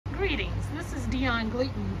This is Dion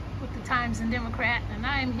Gleaton with the Times and Democrat, and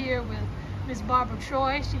I am here with Ms. Barbara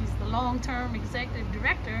Troy. She's the long-term executive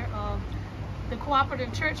director of the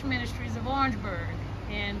Cooperative Church Ministries of Orangeburg.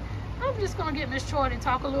 And I'm just going to get Ms. Troy to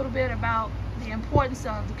talk a little bit about the importance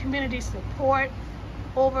of the community support.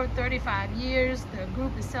 Over 35 years, the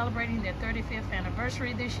group is celebrating their 35th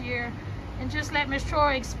anniversary this year. And just let Ms.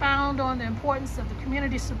 Troy expound on the importance of the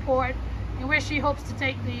community support and where she hopes to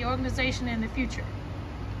take the organization in the future.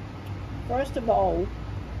 First of all,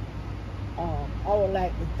 I would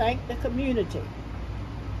like to thank the community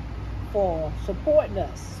for supporting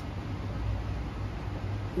us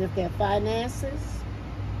with their finances,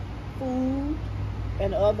 food,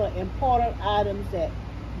 and other important items that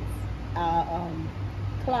our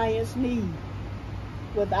clients need.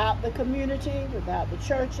 Without the community, without the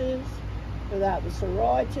churches, without the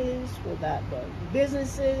sororities, without the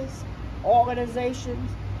businesses, organizations,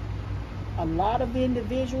 a lot of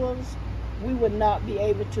individuals, we would not be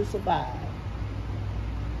able to survive.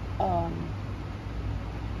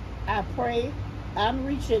 I pray I'm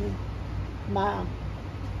reaching my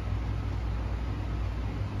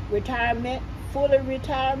retirement, fully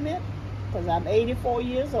retirement, because I'm 84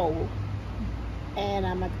 years old, and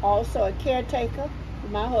I'm also a caretaker for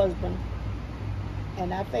my husband,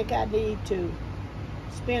 and I think I need to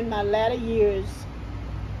spend my latter years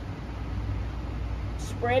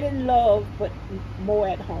spreading love, but more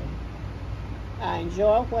at home. I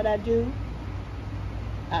enjoy what I do.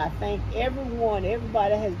 I thank everyone.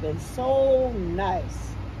 Everybody has been so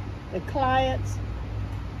nice. The clients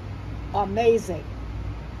are amazing.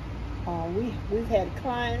 We've had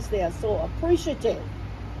clients, they are so appreciative.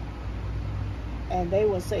 And they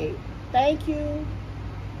will say, thank you,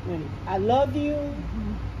 and I love you.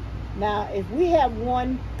 Mm-hmm. Now, if we have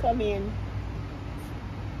one come in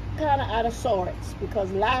kind of out of sorts, because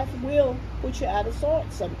life will put you out of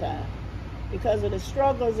sorts sometimes, because of the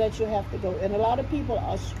struggles that you have to go. And a lot of people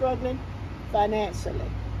are struggling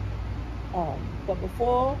financially. But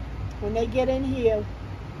before, when they get in here,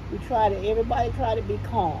 everybody try to be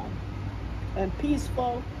calm and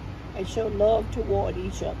peaceful and show love toward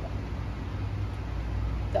each other.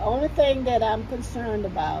 The only thing that I'm concerned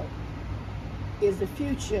about is the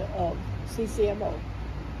future of CCMO,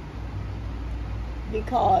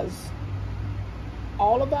 because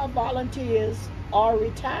all of our volunteers are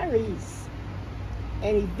retirees,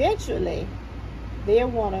 and eventually they'll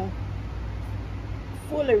want to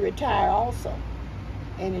fully retire also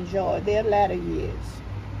and enjoy their latter years.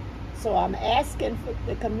 So I'm asking for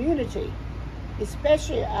the community,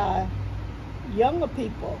 especially our younger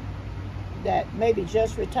people that maybe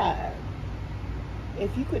just retired,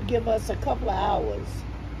 if you could give us a couple of hours,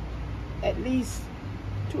 at least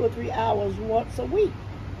 2 or 3 hours once a week,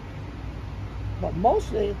 but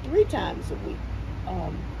mostly 3 times a week.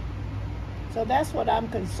 So that's what I'm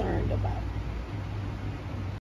concerned about.